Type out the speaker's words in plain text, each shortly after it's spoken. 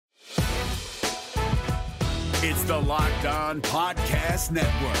It's the Locked On Podcast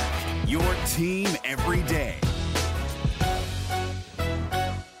Network, your team every day.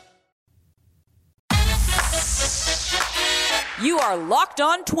 You are Locked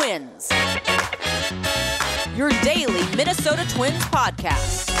On Twins, your daily Minnesota Twins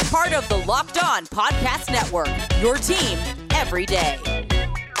podcast, part of the Locked On Podcast Network, your team every day.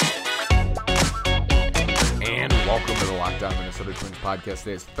 And welcome to the Locked On Minnesota Twins podcast.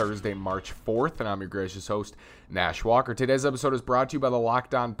 Today is Thursday, March 4th, and I'm your gracious host, Nash Walker. Today's episode is brought to you by the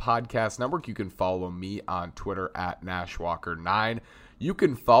Locked On Podcast Network. You can follow me on Twitter at NashWalker9. You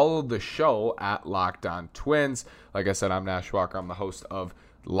can follow the show at Locked On Twins. Like I said, I'm Nash Walker. I'm the host of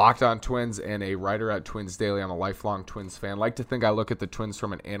Locked On Twins and a writer at Twins Daily. I'm a lifelong Twins fan. Like to think I look at the Twins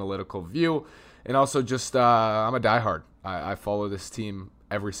from an analytical view, and also just I'm a diehard. I follow this team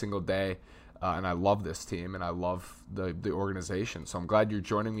every single day. And I love this team, and I love the organization. So I'm glad you're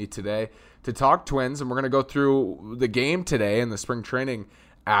joining me today to talk Twins, and we're going to go through the game today and the spring training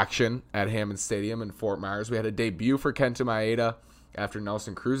action at Hammond Stadium in Fort Myers. We had a debut for Kenta Maeda after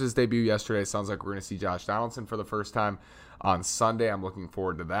Nelson Cruz's debut yesterday. Sounds like we're going to see Josh Donaldson for the first time on Sunday. I'm looking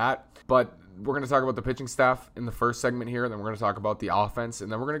forward to that. But we're going to talk about the pitching staff in the first segment here, and then we're going to talk about the offense,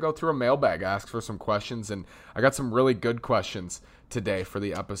 and then we're going to go through a mailbag, ask for some questions, and I got some really good questions today for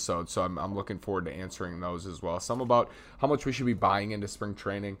the episode, so I'm looking forward to answering those as well. Some about how much we should be buying into spring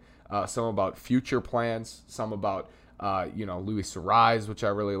training, some about future plans, some about Luis Arise, which I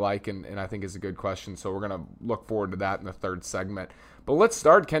really like and I think is a good question. So we're going to look forward to that in the third segment. But let's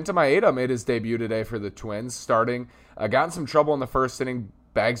start. Kenta Maeda made his debut today for the Twins, starting. Got in some trouble in the first inning.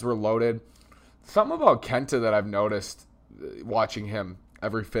 Bags were loaded. Something about Kenta that I've noticed watching him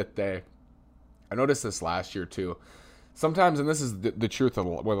every fifth day. I noticed this last year too. Sometimes, and this is the truth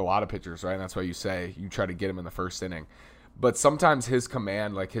with a lot of pitchers, right? And that's why you say you try to get him in the first inning. But sometimes his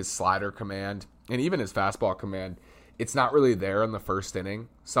command, like his slider command, and even his fastball command, it's not really there in the first inning,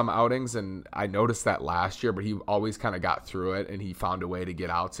 some outings. And I noticed that last year, but he always kind of got through it, and he found a way to get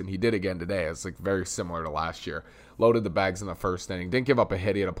outs. And he did again today. It's like very similar to last year. Loaded the bags in the first inning. Didn't give up a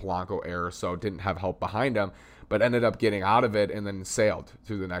hit. He had a Polanco error, so didn't have help behind him, but ended up getting out of it and then sailed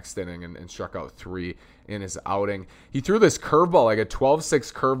through the next inning and struck out 3 in his outing. He threw this curveball, like a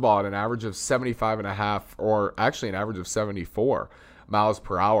 12-6 curveball at an average of 75.5, or actually an average of 74 miles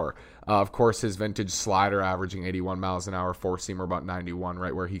per hour. Of course, his vintage slider averaging 81 miles an hour, four-seamer about 91,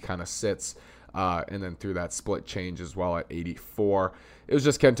 right where he kind of sits, and then threw that split change as well at 84. It was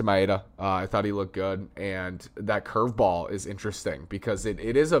just Kenta Maeda. I thought he looked good, and that curveball is interesting because it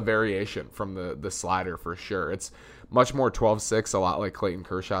is a variation from the slider for sure. It's much more 12-6, a lot like Clayton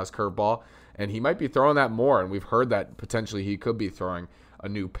Kershaw's curveball, and he might be throwing that more, and we've heard that potentially he could be throwing a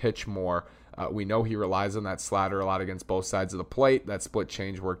new pitch more. We know he relies on that slider a lot against both sides of the plate. That split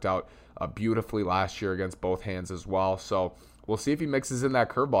change worked out beautifully last year against both hands as well. So we'll see if he mixes in that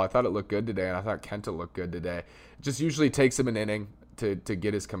curveball. I thought it looked good today, and I thought Kenta looked good today. It just usually takes him an inning to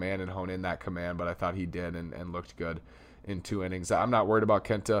get his command and hone in that command, but I thought he did and looked good in 2 innings. I'm not worried about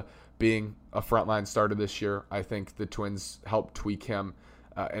Kenta being a frontline starter this year. I think the Twins helped tweak him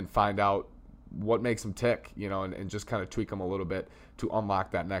and find out what makes him tick, and just kind of tweak him a little bit to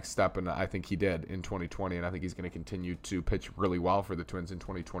unlock that next step, and I think he did in 2020, and I think he's going to continue to pitch really well for the Twins in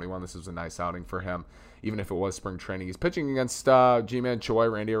 2021. This was a nice outing for him, even if it was spring training. He's pitching against G-Man Choi,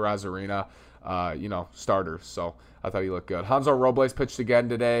 Randy Arozarena, starters, so I thought he looked good. Hanser Robles pitched again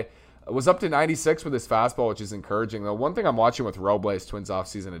today. Was up to 96 with his fastball, which is encouraging. The one thing I'm watching with Robles, Twins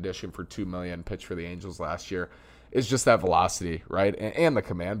offseason addition for $2 million, pitched for the Angels last year, is just that velocity, right, and the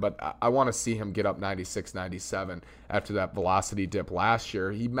command. But I want to see him get up 96, 97 after that velocity dip last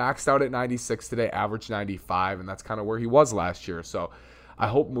year. He maxed out at 96 today, averaged 95, and that's kind of where he was last year. So I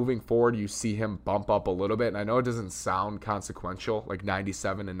hope moving forward you see him bump up a little bit. And I know it doesn't sound consequential, like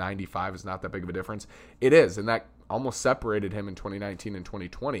 97 and 95 is not that big of a difference. It is, and that almost separated him in 2019 and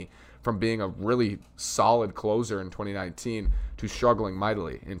 2020 from being a really solid closer in 2019 to struggling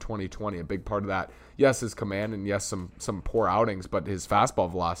mightily in 2020. A big part of that, yes, his command, and yes, some poor outings, but his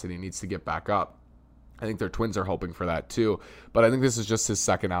fastball velocity needs to get back up. I think their Twins are hoping for that too, but I think this is just his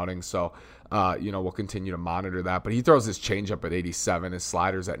second outing, so we'll continue to monitor that. But he throws his changeup at 87, his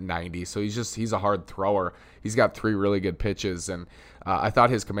sliders at 90, so he's a hard thrower. He's got 3 really good pitches, and I thought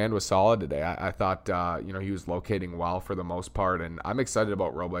his command was solid today. I thought he was locating well for the most part, and I'm excited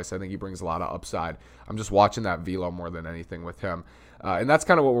about Robles. I think he brings a lot of upside. I'm just watching that velo more than anything with him. And that's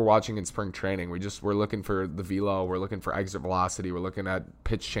kind of what we're watching in spring training. We're looking for the velo. We're looking for exit velocity. We're looking at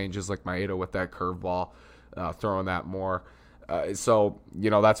pitch changes like Maeda with that curveball, throwing that more. So,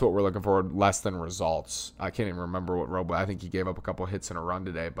 that's what we're looking for, less than results. I can't even remember what Robo. I think he gave up a couple hits in a run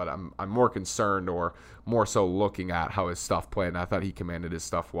today, but I'm more concerned or more so looking at how his stuff played, and I thought he commanded his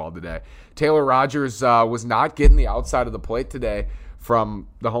stuff well today. Taylor Rogers was not getting the outside of the plate today from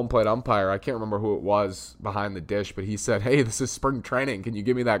the home plate umpire. I can't remember who it was behind the dish, but he said, hey, this is spring training. Can you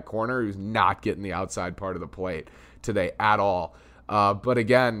give me that corner? He was not getting the outside part of the plate today at all. But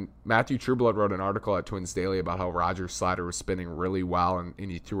again, Matthew Trueblood wrote an article at Twins Daily about how Rogers' slider was spinning really well,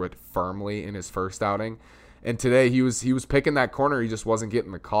 and he threw it firmly in his first outing. And today he was picking that corner. He just wasn't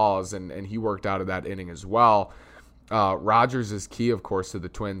getting the calls, and he worked out of that inning as well. Rogers is key, of course, to the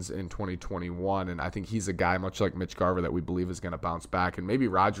Twins in 2021, and I think he's a guy, much like Mitch Garver, that we believe is going to bounce back. And maybe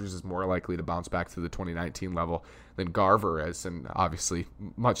Rogers is more likely to bounce back to the 2019 level than Garver is, and obviously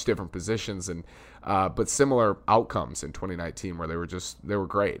much different positions, but similar outcomes in 2019 where they were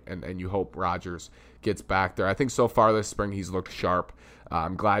great, and you hope Rogers gets back there. I think so far this spring he's looked sharp.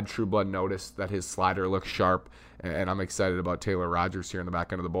 I'm glad Trueblood noticed that his slider looks sharp, and I'm excited about Taylor Rogers here in the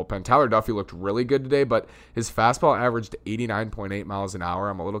back end of the bullpen. Tyler Duffy looked really good today, but his fastball averaged 89.8 miles an hour.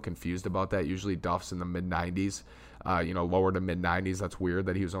 I'm a little confused about that. Usually Duff's in the mid-90s, lower to mid-90s. That's weird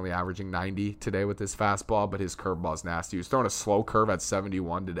that he was only averaging 90 today with his fastball, but his curveball's nasty. He was throwing a slow curve at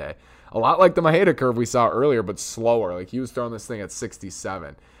 71 today. A lot like the Maeda curve we saw earlier, but slower. Like, he was throwing this thing at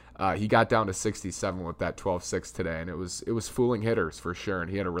 67. He got down to 67 with that 12-6 today, and it was fooling hitters for sure, and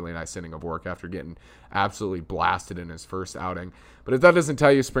he had a really nice inning of work after getting absolutely blasted in his first outing. But if that doesn't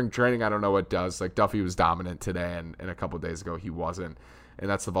tell you spring training, I don't know what does. Like, Duffy was dominant today, and a couple of days ago he wasn't, and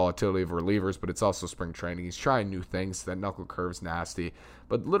that's the volatility of relievers, but it's also spring training. He's trying new things. That knuckle curve's nasty,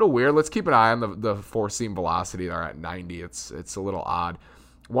 but a little weird. Let's keep an eye on the four-seam velocity there at 90. It's a little odd.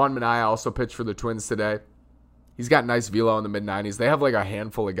 Juan Minaya also pitched for the Twins today. He's got nice velo in the mid-90s. They have like a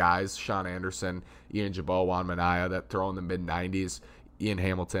handful of guys, Sean Anderson, Ian Jabot, Juan Minaya, that throw in the mid-90s, Ian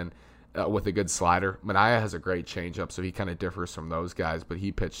Hamilton, with a good slider. Minaya has a great changeup, so he kind of differs from those guys, but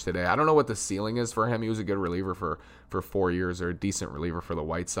he pitched today. I don't know what the ceiling is for him. He was a good reliever for 4 years, or a decent reliever for the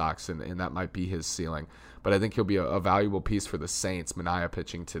White Sox, and that might be his ceiling. But I think he'll be a valuable piece for the Saints. Minaya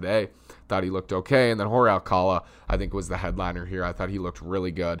pitching today. Thought he looked okay. And then Jorge Alcalá, I think, was the headliner here. I thought he looked really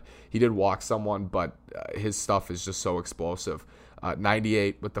good. He did walk someone, but his stuff is just so explosive.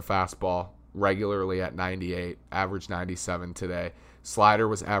 98 with the fastball, regularly at 98, average 97 today. Slider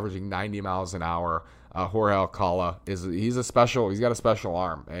was averaging 90 miles an hour. Jorge Alcalá, he's got a special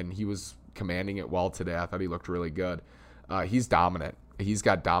arm, and he was commanding it well today. I thought he looked really good. He's dominant. He's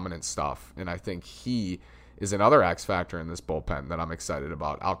got dominant stuff, and I think he is another X factor in this bullpen that I'm excited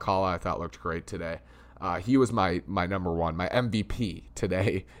about. Alcalá, I thought, looked great today. He was my number one, my MVP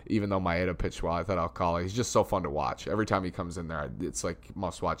today, even though Maeda pitched well. I thought Alcalá, he's just so fun to watch. Every time he comes in there, it's like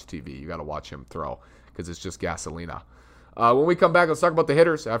must-watch TV. You got to watch him throw because it's just gasolina. When we come back, let's talk about the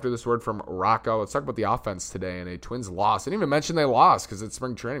hitters after this word from Rocco. Let's talk about the offense today and a Twins loss. I didn't even mention they lost because it's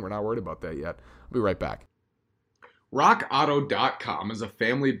spring training. We're not worried about that yet. We'll be right back. RockAuto.com is a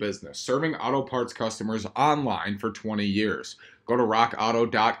family business serving auto parts customers online for 20 years. Go to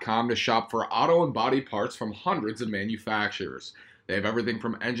RockAuto.com to shop for auto and body parts from hundreds of manufacturers. They have everything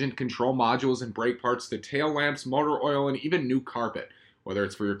from engine control modules and brake parts to tail lamps, motor oil, and even new carpet. Whether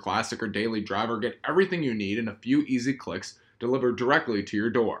it's for your classic or daily driver, get everything you need in a few easy clicks delivered directly to your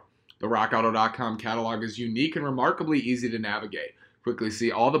door. The RockAuto.com catalog is unique and remarkably easy to navigate. Quickly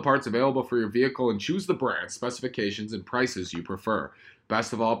see all the parts available for your vehicle and choose the brand, specifications, and prices you prefer.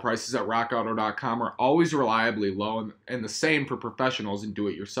 Best of all, prices at RockAuto.com are always reliably low and the same for professionals and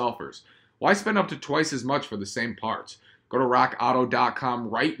do-it-yourselfers. Why spend up to twice as much for the same parts? Go to RockAuto.com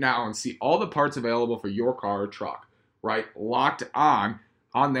right now and see all the parts available for your car or truck. Right, locked on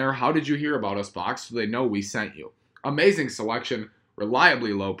there, how did you hear about us box so they know we sent you. Amazing selection,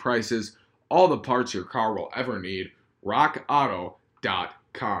 reliably low prices, all the parts your car will ever need. RockAuto.com.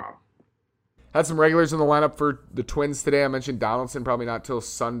 Had some regulars in the lineup for the Twins today. I mentioned Donaldson, probably not till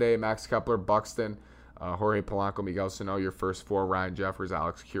Sunday. Max Kepler, Buxton, Jorge Polanco, Miguel Sano, your first four. Ryan Jeffers,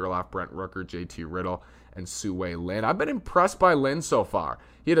 Alex Kirilloff, Brent Rooker, JT Riddle, and Sue Lin. I've been impressed by Lin so far.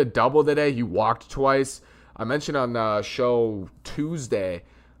 He had a double today. He walked twice. I mentioned on the show Tuesday,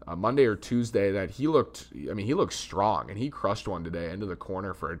 Monday or Tuesday, that he looked strong, and he crushed one today into the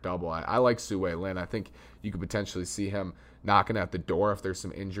corner for a double. I like Sue Lin. I think you could potentially see him knocking at the door if there's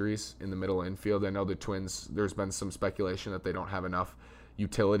some injuries in the middle infield. I know the Twins, there's been some speculation that they don't have enough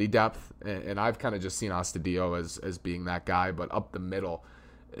utility depth, and I've kind of just seen Astudillo as being that guy, but up the middle,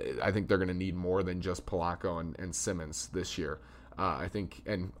 I think they're going to need more than just Polanco and Simmons this year. I think,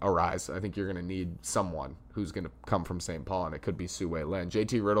 and Arise, I think you're going to need someone who's going to come from St. Paul, and it could be Sue Lin.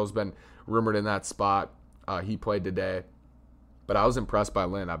 JT Riddle's been rumored in that spot. He played today. But I was impressed by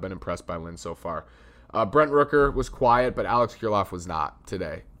Lynn. I've been impressed by Lynn so far. Brent Rooker was quiet, but Alex Kirilloff was not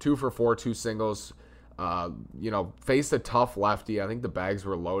today. 2 for 4, 2 singles. Faced a tough lefty. I think the bags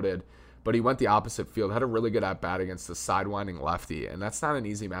were loaded, but he went the opposite field. Had a really good at-bat against the sidewinding lefty, and that's not an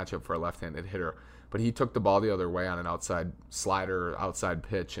easy matchup for a left-handed hitter. But he took the ball the other way on an outside slider, outside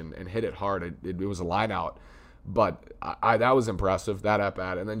pitch, and hit it hard. It was a line out. But that was impressive, that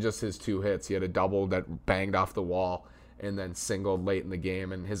at-bat. And then just his 2 hits. He had a double that banged off the wall and then singled late in the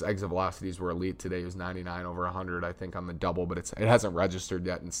game. And his exit velocities were elite today. He was 99 over 100, I think, on the double. But it hasn't registered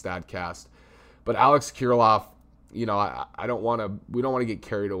yet in StatCast. But Alex Kirilloff, we don't want to get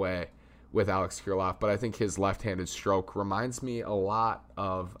carried away with Alex Kirilloff. But I think his left-handed stroke reminds me a lot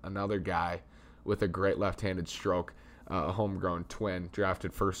of another guy with a great left-handed stroke, a homegrown twin,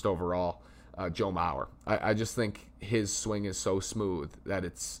 drafted first overall, Joe Mauer. I just think his swing is so smooth that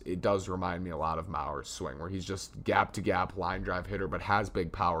it does remind me a lot of Mauer's swing, where he's just gap-to-gap line drive hitter, but has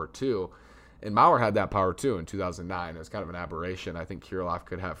big power too. And Mauer had that power too in 2009. It was kind of an aberration. I think Kirilloff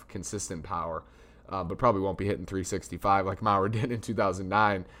could have consistent power, but probably won't be hitting 365 like Mauer did in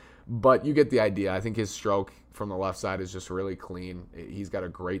 2009. But you get the idea. I think his stroke from the left side is just really clean. He's got a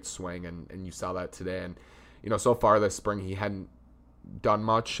great swing, and you saw that today. And, so far this spring, he hadn't done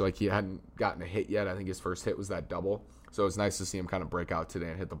much. Like, he hadn't gotten a hit yet. I think his first hit was that double. So it's nice to see him kind of break out today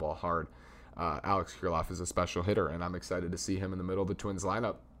and hit the ball hard. Alex Kirilloff is a special hitter, and I'm excited to see him in the middle of the Twins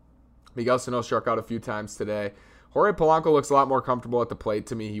lineup. Miguel Sano struck out a few times today. Jorge Polanco looks a lot more comfortable at the plate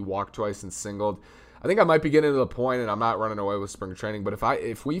to me. He walked twice and singled. I think I might be getting to the point, and I'm not running away with spring training, but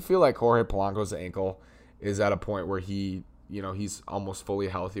if we feel like Jorge Polanco's ankle is at a point where he's almost fully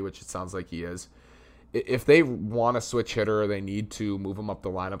healthy, which it sounds like he is, if they want to switch hitter, they need to move him up the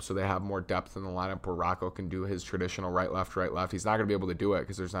lineup so they have more depth in the lineup where Rocco can do his traditional right, left. He's not going to be able to do it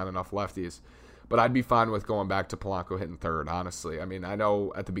because there's not enough lefties. But I'd be fine with going back to Polanco hitting third, honestly. I mean, I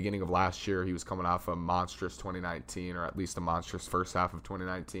know at the beginning of last year he was coming off a monstrous 2019, or at least a monstrous first half of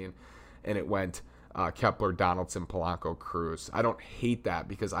 2019, and it went Kepler, Donaldson, Polanco, Cruz. I don't hate that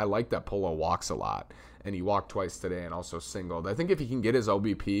because I like that Polo walks a lot, and he walked twice today and also singled. I think if he can get his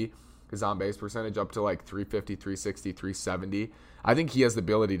OBP, his on-base percentage, up to like 350, 360, 370, I think he has the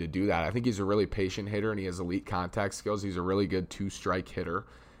ability to do that. I think he's a really patient hitter, and he has elite contact skills. He's a really good 2-strike hitter,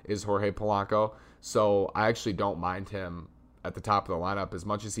 is Jorge Polanco. So I actually don't mind him at the top of the lineup as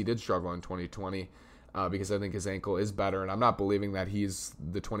much as he did struggle in 2020. Because I think his ankle is better, and I'm not believing that he's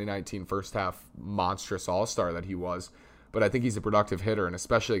the 2019 first half monstrous all-star that he was, but I think he's a productive hitter, and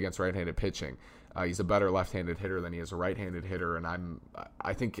especially against right-handed pitching. He's a better left-handed hitter than he is a right-handed hitter, and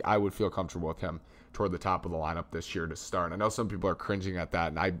I think I would feel comfortable with him toward the top of the lineup this year to start. I know some people are cringing at that,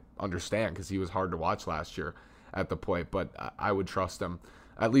 and I understand because he was hard to watch last year at the plate, but I would trust him,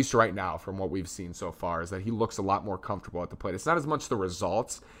 at least right now from what we've seen so far, is that he looks a lot more comfortable at the plate. It's not as much the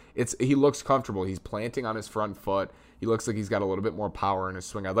results. He looks comfortable. He's planting on his front foot. He looks like he's got a little bit more power in his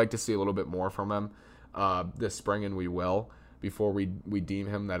swing. I'd like to see a little bit more from him this spring, and we will, before we deem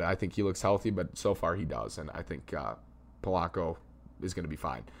him that I think he looks healthy, but so far he does, and I think Polanco is going to be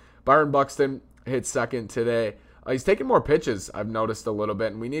fine. Byron Buxton hit second today. He's taking more pitches, I've noticed a little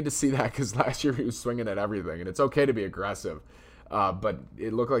bit, and we need to see that because last year he was swinging at everything, and it's okay to be aggressive. But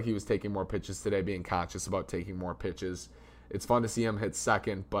it looked like he was taking more pitches today, being conscious about taking more pitches. It's fun to see him hit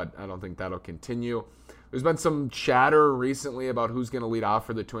second, but I don't think that'll continue. There's been some chatter recently about who's going to lead off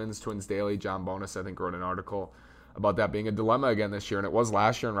for the Twins. Twins Daily, John Bonus, I think, wrote an article about that being a dilemma again this year, and it was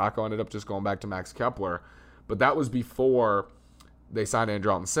last year, and Rocco ended up just going back to Max Kepler. But that was before they signed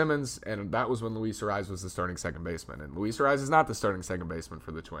Andrelton Simmons, and that was when Luis Arraez was the starting second baseman. And Luis Arraez is not the starting second baseman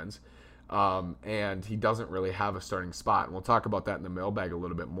for the Twins. And he doesn't really have a starting spot. And we'll talk about that in the mailbag a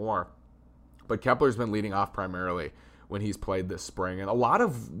little bit more. But Kepler's been leading off primarily when he's played this spring. And a lot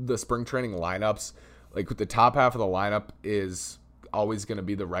of the spring training lineups, like the top half of the lineup is always going to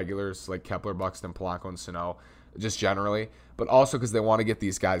be the regulars, like Kepler, Buxton, Polanco, and Sano, just generally. But also because they want to get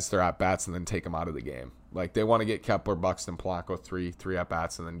these guys their at-bats and then take them out of the game. Like they want to get Kepler, Buxton, Polanco three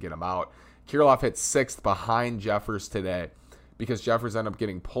at-bats and then get them out. Kirilloff hit sixth behind Jeffers today, because Jeffers ended up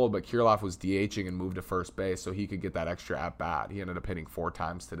getting pulled, but Kirilloff was DHing and moved to first base so he could get that extra at-bat. He ended up hitting 4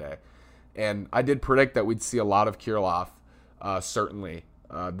 times today. And I did predict that we'd see a lot of Kirilloff, certainly,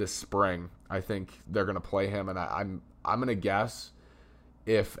 this spring. I think they're going to play him, and I'm going to guess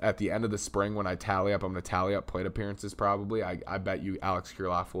if at the end of the spring when I tally up, I'm going to tally up plate appearances probably. I bet you Alex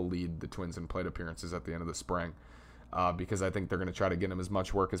Kirilloff will lead the Twins in plate appearances at the end of the spring, because I think they're going to try to get him as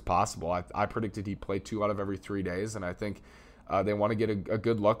much work as possible. I predicted he'd play 2 out of every 3 days, and I think they want to get a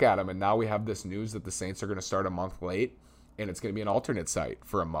good look at him. And now we have this news that the Saints are going to start a month late, and it's going to be an alternate site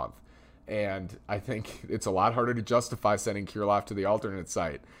for a month. And I think it's a lot harder to justify sending Kirilloff to the alternate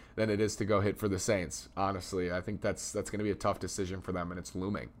site than it is to go hit for the Saints. Honestly, I think that's going to be a tough decision for them, and it's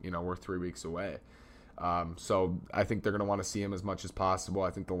looming. We're 3 weeks away. So I think they're going to want to see him as much as possible.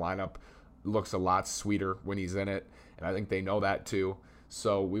 I think the lineup looks a lot sweeter when he's in it, and I think they know that too.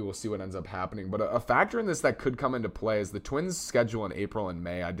 So we will see what ends up happening. But a factor in this that could come into play is the Twins' schedule in April and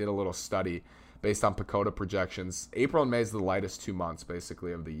May. I did a little study based on Pacoda projections. April and May is the lightest 2 months,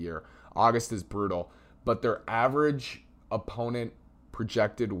 basically, of the year. August is brutal. But their average opponent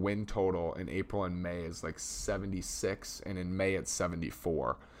projected win total in April and May is like 76, and in May it's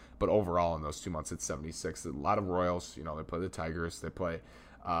 74. But overall in those 2 months it's 76. A lot of Royals, they play the Tigers. They play...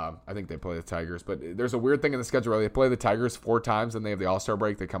 I think they play the Tigers, but there's a weird thing in the schedule where they play the Tigers 4 times and they have the All-Star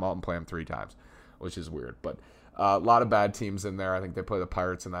break. They come out and play them 3 times, which is weird. But a lot of bad teams in there. I think they play the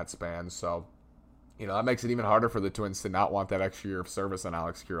Pirates in that span. So, that makes it even harder for the Twins to not want that extra year of service on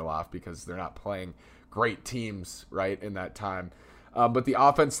Alex Kirilloff because they're not playing great teams, right, in that time. But the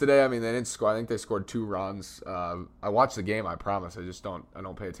offense today, they didn't score. I think they scored 2 runs. I watched the game, I promise. I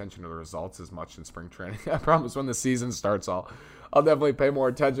don't pay attention to the results as much in spring training. I promise when the season starts, I'll definitely pay more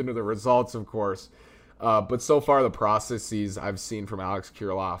attention to the results, of course. But so far, the processes I've seen from Alex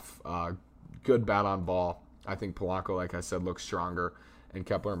Kirilloff, good bat on ball. I think Polanco, like I said, looks stronger, and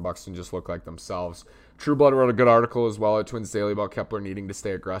Kepler and Buxton just look like themselves. True Blood wrote a good article as well at Twins Daily about Kepler needing to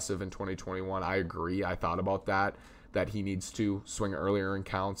stay aggressive in 2021. I agree. I thought about that he needs to swing earlier in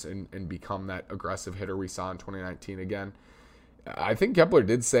counts and become that aggressive hitter we saw in 2019 again. I think Kepler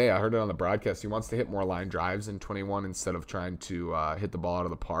did say, I heard it on the broadcast, he wants to hit more line drives in 21 instead of trying to hit the ball out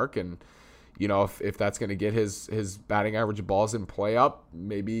of the park. And, if that's going to get his batting average balls in play up,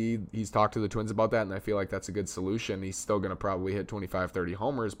 maybe he's talked to the Twins about that, and I feel like that's a good solution. He's still going to probably hit 25, 30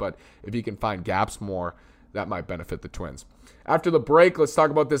 homers, but if he can find gaps more, that might benefit the Twins. After the break, let's talk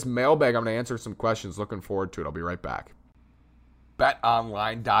about this mailbag. I'm going to answer some questions. Looking forward to it. I'll be right back.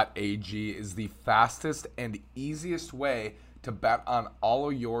 BetOnline.ag is the fastest and easiest way to bet on all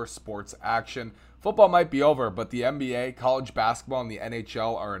of your sports action. Football might be over, but the NBA, college basketball, and the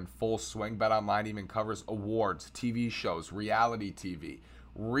NHL are in full swing. BetOnline even covers awards, TV shows, reality TV,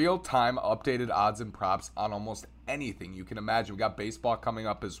 real-time updated odds and props on almost anything you can imagine. We got baseball coming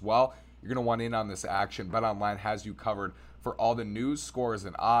up as well. You're going to want in on this action. BetOnline has you covered for all the news, scores,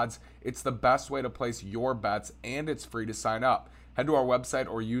 and odds. It's the best way to place your bets, and it's free to sign up. Head to our website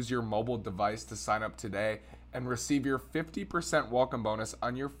or use your mobile device to sign up today and receive your 50% welcome bonus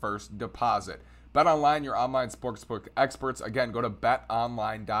on your first deposit. BetOnline, your online sportsbook experts. Again, go to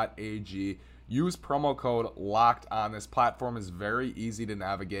betonline.ag. Use promo code LOCKEDON. This platform is very easy to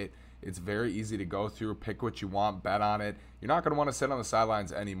navigate. It's very easy to go through, pick what you want, bet on it. You're not going to want to sit on the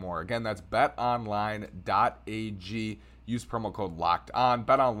sidelines anymore. Again, that's betonline.ag. Use promo code LOCKEDON.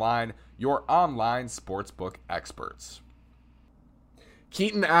 BetOnline, your online sportsbook experts.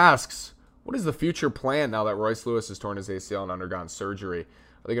 Keaton asks, what is the future plan now that Royce Lewis has torn his ACL and undergone surgery?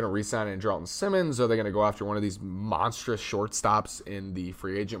 Are they going to re-sign Andrelton Simmons? Are they going to go after one of these monstrous shortstops in the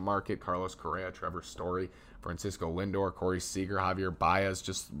free agent market? Carlos Correa, Trevor Story, Francisco Lindor, Corey Seager, Javier Baez,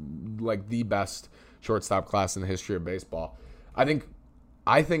 just like the best shortstop class in the history of baseball. I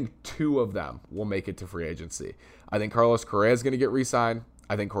think 2 of them will make it to free agency. I think Carlos Correa is going to get re-signed.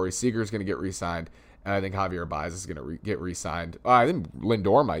 I think Corey Seager is going to get re-signed. And I think Javier Baez is going to get re-signed. I think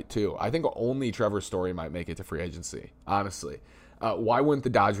Lindor might too. I think only Trevor Story might make it to free agency, honestly. Why wouldn't the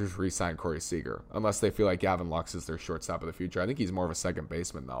Dodgers re-sign Corey Seager unless they feel like Gavin Lux is their shortstop of the future? I think he's more of a second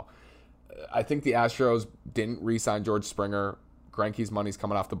baseman, though. I think the Astros didn't re-sign George Springer. Greinke's money's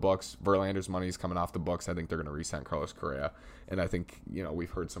coming off the books. Verlander's money's coming off the books. I think they're going to re-sign Carlos Correa. And I think, we've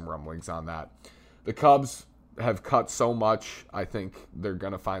heard some rumblings on that. The Cubs have cut so much. I think they're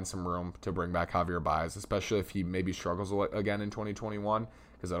going to find some room to bring back Javier Baez, especially if he maybe struggles again in 2021,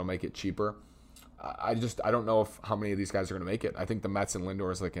 because that'll make it cheaper. I don't know how many of these guys are going to make it. I think the Mets and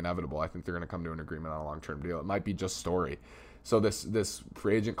Lindor is inevitable. I think they're going to come to an agreement on a long-term deal. It might be just Story. So this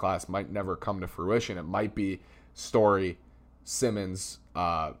free agent class might never come to fruition. It might be Story, Simmons,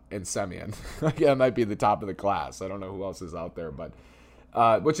 and Semien. It might be the top of the class. I don't know who else is out there, but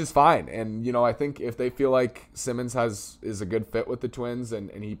which is fine. And, I think if they feel like Simmons is a good fit with the Twins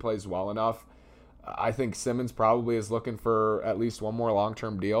and he plays well enough, I think Simmons probably is looking for at least one more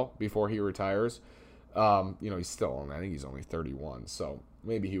long-term deal before he retires. He's still, I think he's only 31, so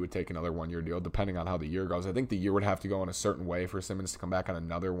maybe he would take another one-year deal depending on how the year goes. I think the year would have to go in a certain way for Simmons to come back on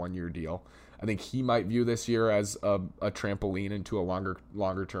another one-year deal. I think he might view this year as a trampoline into a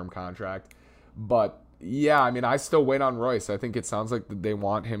longer-term contract. But Yeah, I mean, I still wait on Royce. I think it sounds like they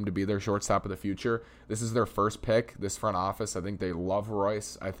want him to be their shortstop of the future. This is their first pick, this front office. I think they love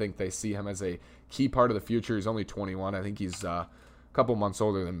Royce. I think they see him as a key part of the future. He's only 21. I think he's a couple months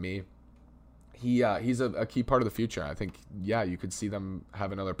older than me. He's a key part of the future. I think, yeah, you could see them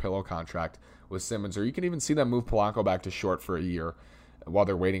have another pillow contract with Simmons, or you can even see them move Polanco back to short for a year while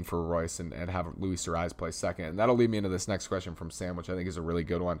they're waiting for Royce and have Luis Arraez play second. And that'll lead me into this next question from Sam, which I think is a really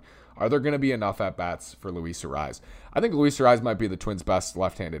good one. Are there going to be enough at-bats for Luis Arraez? I think Luis Arraez might be the Twins' best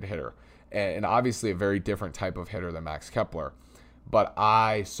left-handed hitter, and obviously a very different type of hitter than Max Kepler. But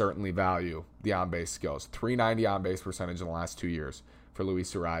I certainly value the on-base skills. .390 on-base percentage in the last 2 years for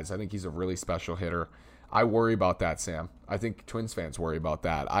Luis Arraez. I think he's a really special hitter. I worry about that, Sam. I think Twins fans worry about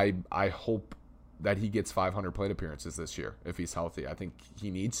that. I hope that he gets 500 plate appearances this year if he's healthy. I think he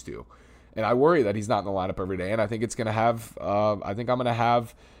needs to. And I worry that he's not in the lineup every day. And I think it's going to have, I'm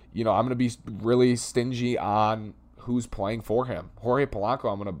going to be really stingy on who's playing for him. Jorge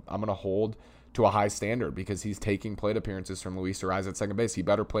Polanco, I'm going to hold to a high standard because he's taking plate appearances from Luis Arraez at second base. He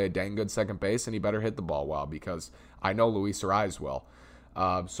better play a dang good second base, and he better hit the ball well because I know Luis Arraez will.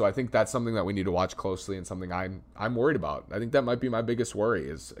 So I think that's something that we need to watch closely and something I'm worried about. I think that might be my biggest worry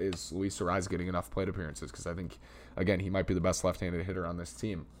is Luis Arraez getting enough plate appearances because I think, again, he might be the best left-handed hitter on this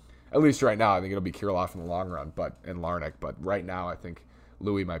team. At least right now. I think it'll be Kirilloff in the long run and Larnach. But right now, I think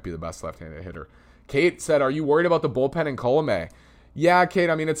Louis might be the best left-handed hitter. Kate said, are you worried about the bullpen in Colomé? Yeah, Kate,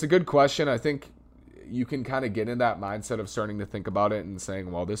 I mean, it's a good question. I think you can kind of get in that mindset of starting to think about it and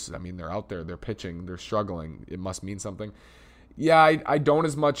saying, well, they're out there, they're pitching, they're struggling. It must mean something. Yeah, I don't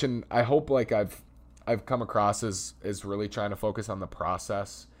as much, and I hope like I've come across as really trying to focus on the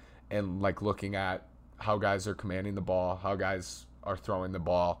process and like looking at how guys are commanding the ball, how guys are throwing the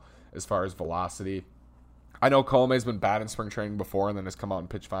ball as far as velocity. I know Colomé's been bad in spring training before and then has come out and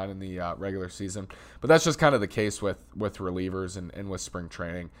pitched fine in the regular season, but that's just kind of the case with relievers and with spring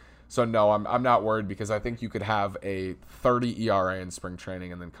training. So no, I'm not worried because I think you could have a 30 ERA in spring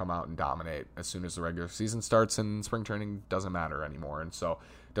training and then come out and dominate as soon as the regular season starts, and spring training doesn't matter anymore. And so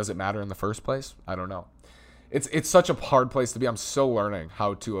does it matter in the first place? I don't know. It's such a hard place to be. I'm still learning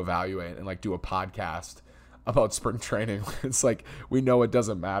how to evaluate and like do a podcast about spring training. It's like we know it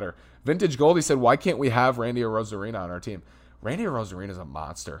doesn't matter. Vintage Goldie said, why can't we have Randy Arozarena on our team? Randy Arozarena is a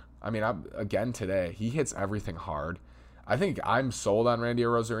monster. I mean, again today, he hits everything hard. I think I'm sold on Randy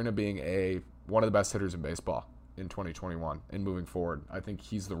Arozarena being one of the best hitters in baseball in 2021 and moving forward. I think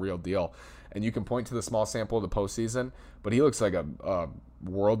he's the real deal. And you can point to the small sample of the postseason, but he looks like a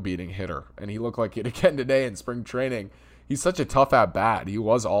world-beating hitter. And he looked like it again today in spring training. He's such a tough at-bat. He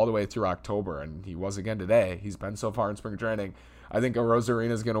was all the way through October, and he was again today. He's been so far in spring training. I think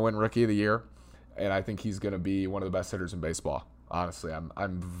Arozarena is going to win Rookie of the Year, and I think he's going to be one of the best hitters in baseball. Honestly,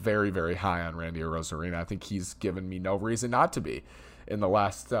 I'm very, very high on Randy Arozarena. I think he's given me no reason not to be in the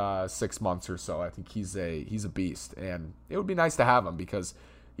last 6 months or so. I think he's a beast, and it would be nice to have him because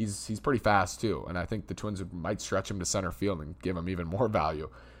he's pretty fast too. And I think the Twins might stretch him to center field and give him even more value.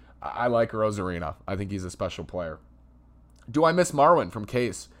 I like Arozarena. I think he's a special player. Do I miss Marwin from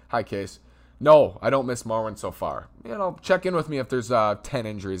Case? Hi, Case. No, I don't miss Marwin so far. Check in with me if there's 10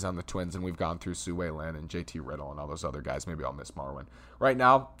 injuries on the Twins and we've gone through Sue Lin and JT Riddle and all those other guys. Maybe I'll miss Marwin. Right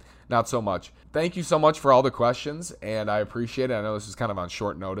now, not so much. Thank you so much for all the questions, and I appreciate it. I know this is kind of on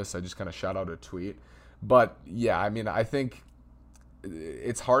short notice. I just kind of shot out a tweet. But, yeah, I mean, I think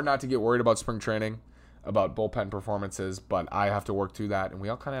it's hard not to get worried about spring training, about bullpen performances, but I have to work through that, and we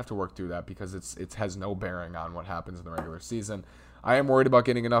all kind of have to work through that because it has no bearing on what happens in the regular season. I am worried about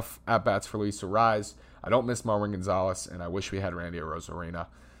getting enough at-bats for Luis Arraez. I don't miss Marwin Gonzalez, and I wish we had Randy Arozarena.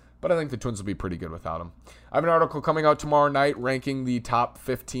 But I think the Twins will be pretty good without him. I have an article coming out tomorrow night ranking the top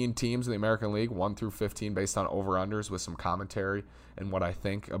 15 teams in the American League, 1 through 15, based on over-unders with some commentary and what I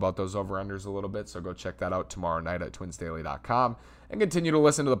think about those over-unders a little bit. So go check that out tomorrow night at twinsdaily.com. And continue to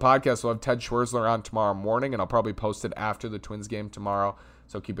listen to the podcast. We'll have Ted Schwerzler on tomorrow morning, and I'll probably post it after the Twins game tomorrow.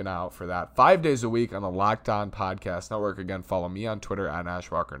 So keep an eye out for that. 5 days a week on the Locked On Podcast Network. Again, follow me on Twitter at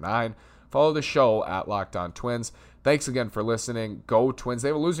AshWalker9. Follow the show at Locked On Twins. Thanks again for listening. Go Twins. They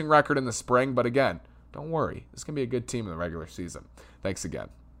have a losing record in the spring, but again, don't worry. This can be a good team in the regular season. Thanks again.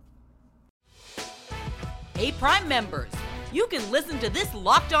 Hey, Prime members, you can listen to this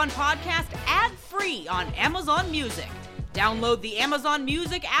Locked On podcast ad-free on Amazon Music. Download the Amazon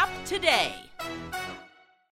Music app today.